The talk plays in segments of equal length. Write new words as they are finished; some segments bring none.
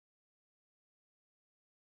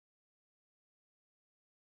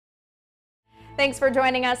Thanks for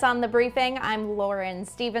joining us on The Briefing. I'm Lauren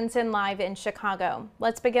Stephenson, live in Chicago.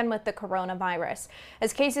 Let's begin with the coronavirus.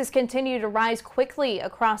 As cases continue to rise quickly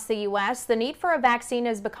across the U.S., the need for a vaccine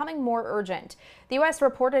is becoming more urgent. The U.S.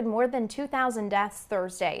 reported more than 2,000 deaths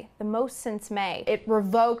Thursday, the most since May. It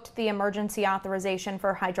revoked the emergency authorization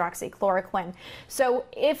for hydroxychloroquine. So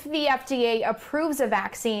if the FDA approves a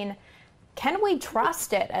vaccine, can we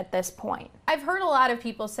trust it at this point? I've heard a lot of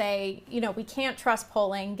people say, we can't trust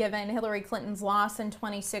polling given Hillary Clinton's loss in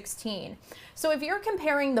 2016. So if you're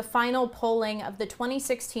comparing the final polling of the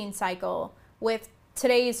 2016 cycle with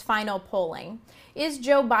today's final polling, is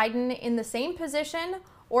Joe Biden in the same position,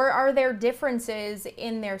 or are there differences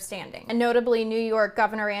in their standing? And notably, New York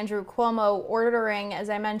Governor Andrew Cuomo ordering, as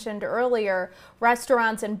I mentioned earlier,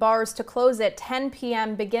 restaurants and bars to close at 10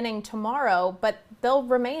 p.m. beginning tomorrow, but they'll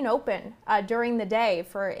remain open during the day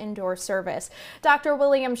for indoor service. Dr.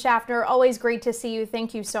 William Schaffner, always great to see you.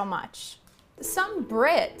 Thank you so much. Some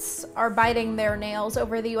Brits are biting their nails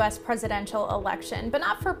over the U.S. presidential election, but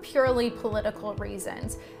not for purely political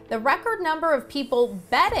reasons. The record number of people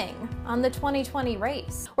betting on the 2020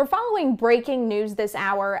 race. We're following breaking news this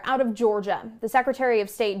hour out of Georgia. The Secretary of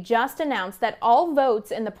State just announced that all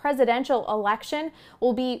votes in the presidential election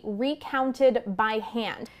will be recounted by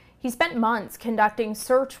hand. He spent months conducting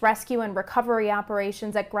search, rescue, and recovery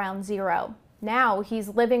operations at Ground Zero. Now he's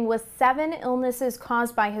living with 7 illnesses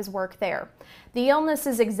caused by his work there. The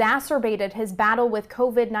illnesses exacerbated his battle with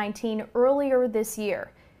COVID-19 earlier this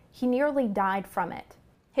year. He nearly died from it.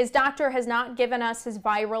 His doctor has not given us his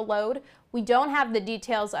viral load. We don't have the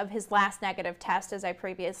details of his last negative test, as I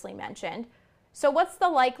previously mentioned. So what's the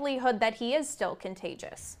likelihood that he is still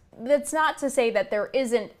contagious? That's not to say that there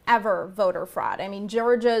isn't ever voter fraud. I mean,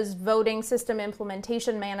 Georgia's voting system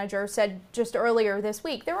implementation manager said just earlier this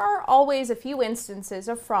week, there are always a few instances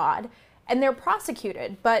of fraud and they're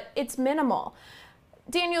prosecuted, but it's minimal.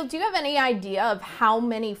 Daniel, do you have any idea of how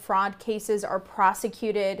many fraud cases are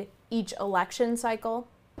prosecuted each election cycle?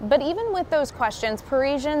 But even with those questions,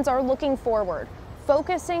 Parisians are looking forward,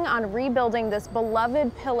 focusing on rebuilding this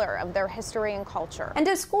beloved pillar of their history and culture. And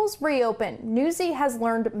as schools reopen, Newsy has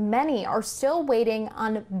learned many are still waiting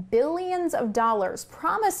on billions of dollars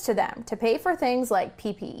promised to them to pay for things like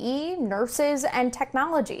PPE, nurses, and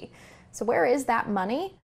technology. So where is that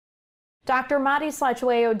money? Dr.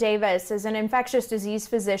 Hlatshwayo Davis is an infectious disease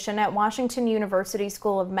physician at Washington University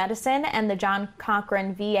School of Medicine and the John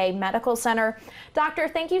Cochrane VA Medical Center. Doctor,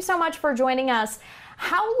 thank you so much for joining us.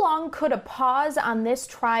 How long could a pause on this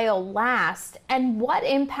trial last, and what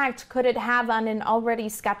impact could it have on an already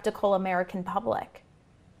skeptical American public?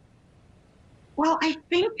 Well, I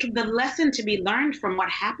think the lesson to be learned from what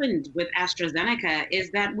happened with AstraZeneca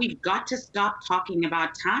is that we've got to stop talking about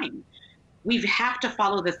time. We have to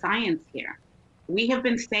follow the science here. We have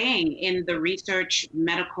been saying in the research,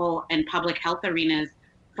 medical, and public health arenas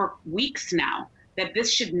for weeks now that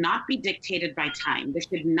this should not be dictated by time. This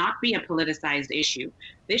should not be a politicized issue.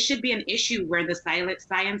 This should be an issue where the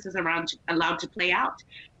science is allowed to play out.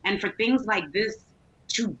 And for things like this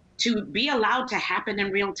to be allowed to happen in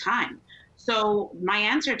real time. So my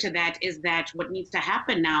answer to that is that what needs to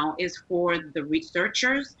happen now is for the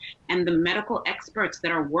researchers and the medical experts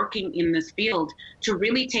that are working in this field to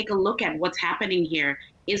really take a look at what's happening here.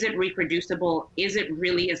 Is it reproducible? Is it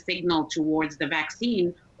really a signal towards the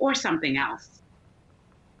vaccine or something else?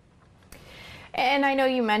 And I know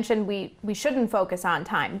you mentioned we shouldn't focus on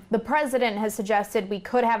time. The president has suggested we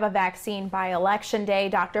could have a vaccine by Election Day.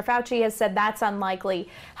 Dr. Fauci has said that's unlikely.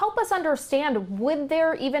 Help us understand, would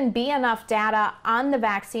there even be enough data on the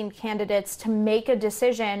vaccine candidates to make a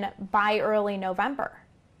decision by early November?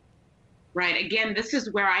 Right. Again, this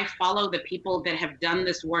is where I follow the people that have done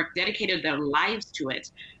this work, dedicated their lives to it,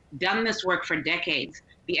 done this work for decades.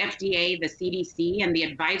 The FDA, the CDC, and the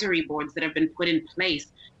advisory boards that have been put in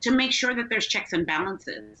place to make sure that there's checks and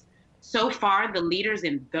balances. So far, the leaders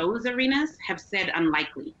in those arenas have said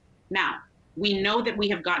unlikely. Now, we know that we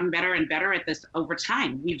have gotten better and better at this over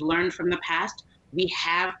time. We've learned from the past. We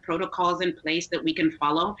have protocols in place that we can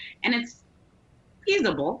follow, and it's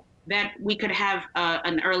feasible that we could have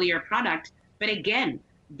an earlier product. But again,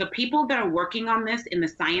 the people that are working on this in the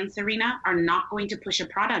science arena are not going to push a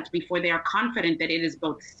product before they are confident that it is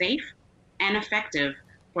both safe and effective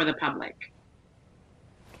for the public.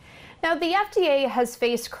 Now, the FDA has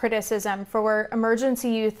faced criticism for emergency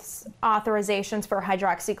use authorizations for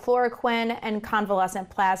hydroxychloroquine and convalescent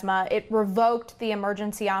plasma. It revoked the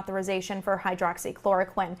emergency authorization for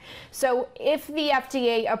hydroxychloroquine. So if the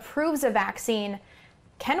FDA approves a vaccine,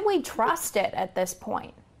 can we trust it at this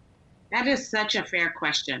point? That is such a fair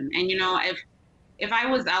question. And, if I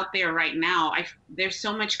was out there right now, there's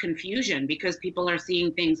so much confusion because people are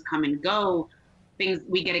seeing things come and go. Things,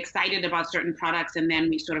 we get excited about certain products and then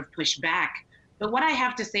we sort of push back. But what I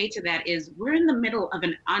have to say to that is we're in the middle of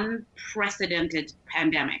an unprecedented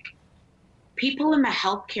pandemic. People in the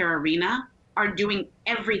healthcare arena are doing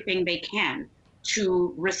everything they can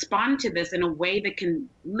to respond to this in a way that can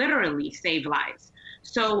literally save lives.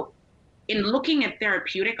 So in looking at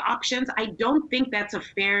therapeutic options, I don't think that's a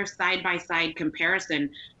fair side-by-side comparison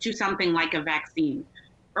to something like a vaccine.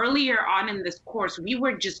 Earlier on in this course, we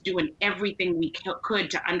were just doing everything we could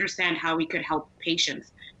to understand how we could help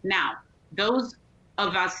patients. Now, those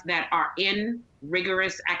of us that are in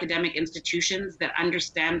rigorous academic institutions that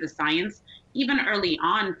understand the science, even early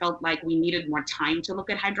on felt like we needed more time to look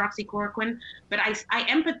at hydroxychloroquine. But I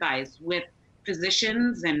empathize with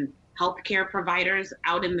physicians and healthcare providers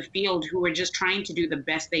out in the field who were just trying to do the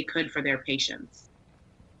best they could for their patients.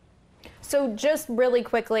 So just really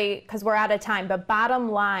quickly, because we're out of time, but bottom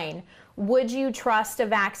line, would you trust a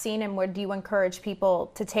vaccine and would you encourage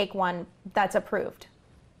people to take one that's approved?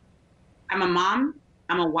 I'm a mom,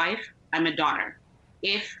 I'm a wife, I'm a daughter.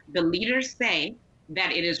 If the leaders say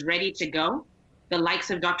that it is ready to go, the likes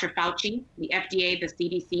of Dr. Fauci, the FDA, the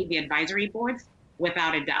CDC, the advisory boards,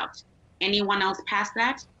 without a doubt. Anyone else past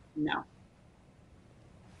that? No.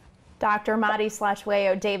 Dr.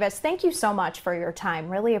 Hlatshwayo Davis, thank you so much for your time.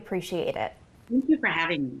 Really appreciate it. Thank you for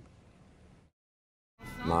having me.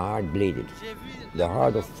 My heart bleeded. The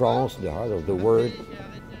heart of France, the heart of the world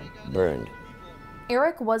burned.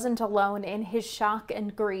 Eric wasn't alone in his shock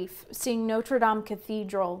and grief seeing Notre Dame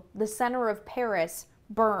Cathedral, the center of Paris,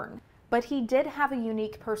 burn. But he did have a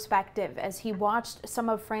unique perspective as he watched some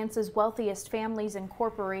of France's wealthiest families and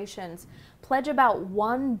corporations pledge about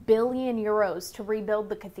 1 billion euros to rebuild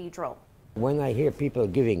the cathedral. When I hear people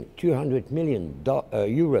giving 200 million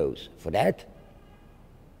euros for that,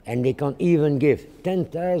 and they can't even give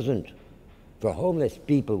 10,000 for homeless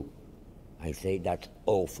people, I say that's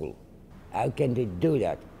awful. How can they do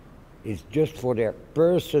that? It's just for their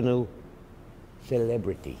personal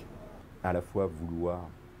celebrity.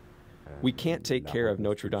 We can't take care of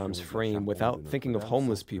Notre Dame's frame without thinking of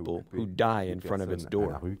homeless people who die in front of its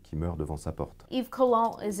door. Yves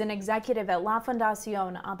Collin is an executive at La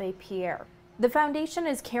Fondation Abbé Pierre. The foundation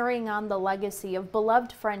is carrying on the legacy of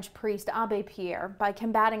beloved French priest Abbé Pierre by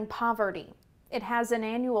combating poverty. It has an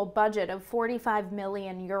annual budget of 45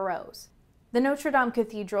 million euros. The Notre Dame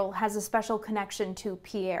Cathedral has a special connection to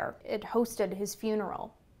Pierre. It hosted his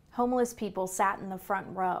funeral. Homeless people sat in the front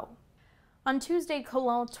row. On Tuesday,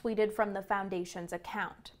 Collin tweeted from the foundation's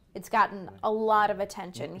account. It's gotten a lot of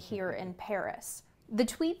attention here in Paris. The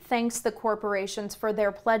tweet thanks the corporations for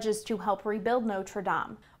their pledges to help rebuild Notre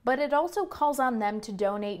Dame, but it also calls on them to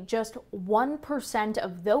donate just 1%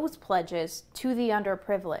 of those pledges to the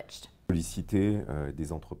underprivileged.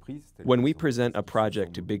 When we present a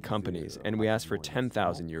project to big companies and we ask for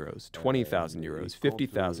 10,000 euros, 20,000 euros,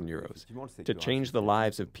 50,000 euros to change the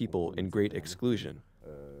lives of people in great exclusion,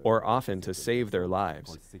 or often to save their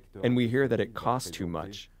lives, and we hear that it costs too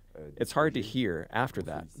much, it's hard to hear after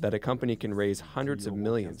that a company can raise hundreds of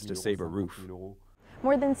millions to save a roof.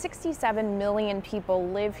 More than 67 million people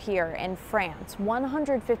live here in France.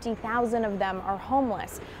 150,000 of them are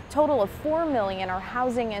homeless. A total of 4 million are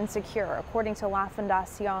housing insecure, according to La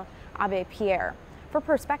Fondation Abbé Pierre. For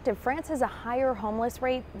perspective, France has a higher homeless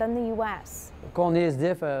rate than the U.S. When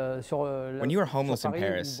you are homeless in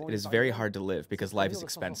Paris, it is very hard to live because life is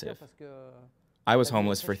expensive. I was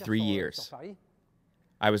homeless for 3 years.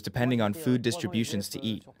 I was depending on food distributions to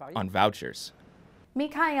eat, on vouchers.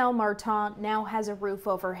 Michael Martin now has a roof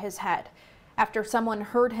over his head after someone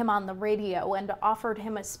heard him on the radio and offered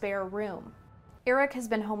him a spare room. Eric has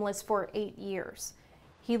been homeless for 8 years.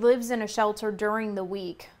 He lives in a shelter during the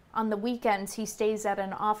week. On the weekends, he stays at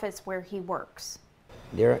an office where he works.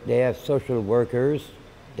 They have social workers.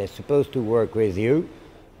 They're supposed to work with you.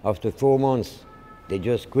 After 4 months, they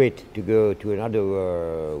just quit to go to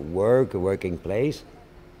another working place.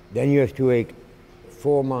 Then you have to wait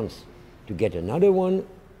 4 months to get another one,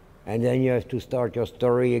 and then you have to start your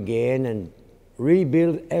story again and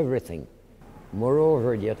rebuild everything.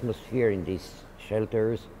 Moreover, the atmosphere in these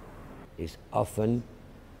shelters is often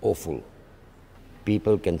awful.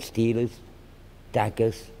 People can steal us, attack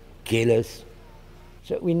us, kill us.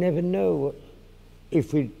 So we never know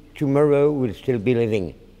if tomorrow we'll still be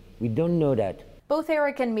living. We don't know that. Both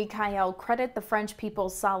Eric and Michael credit the French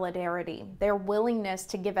people's solidarity, their willingness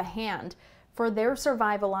to give a hand for their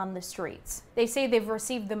survival on the streets. They say they've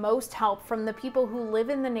received the most help from the people who live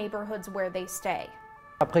in the neighborhoods where they stay.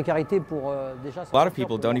 A lot of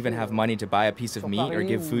people don't even have money to buy a piece of meat or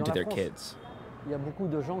give food to their kids.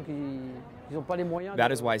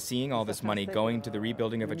 That is why seeing all this money going to the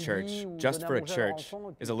rebuilding of a church, just for a church,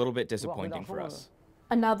 is a little bit disappointing for us.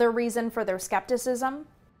 Another reason for their skepticism?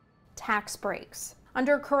 Tax breaks.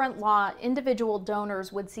 Under current law, individual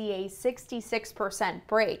donors would see a 66%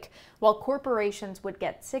 break, while corporations would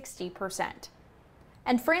get 60%.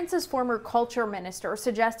 And France's former culture minister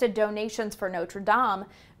suggested donations for Notre Dame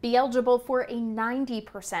be eligible for a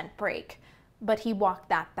 90% break, but he walked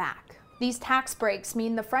that back. These tax breaks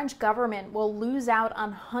mean the French government will lose out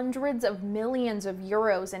on hundreds of millions of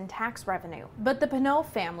euros in tax revenue. But the Pinot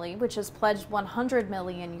family, which has pledged 100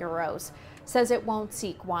 million euros, says it won't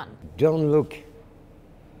seek one. Don't look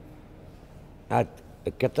at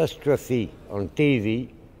a catastrophe on TV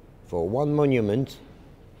for one monument.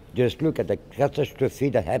 Just look at the catastrophe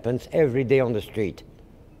that happens every day on the street.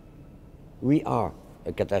 We are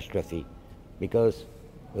a catastrophe because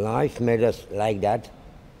life made us like that.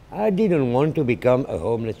 I didn't want to become a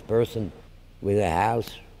homeless person with a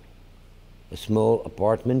house, a small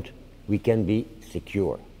apartment. We can be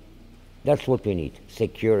secure. That's what we need,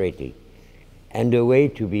 security, and a way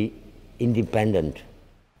to be independent.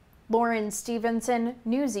 Lauren Stephenson,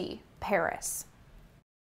 Newsy, Paris.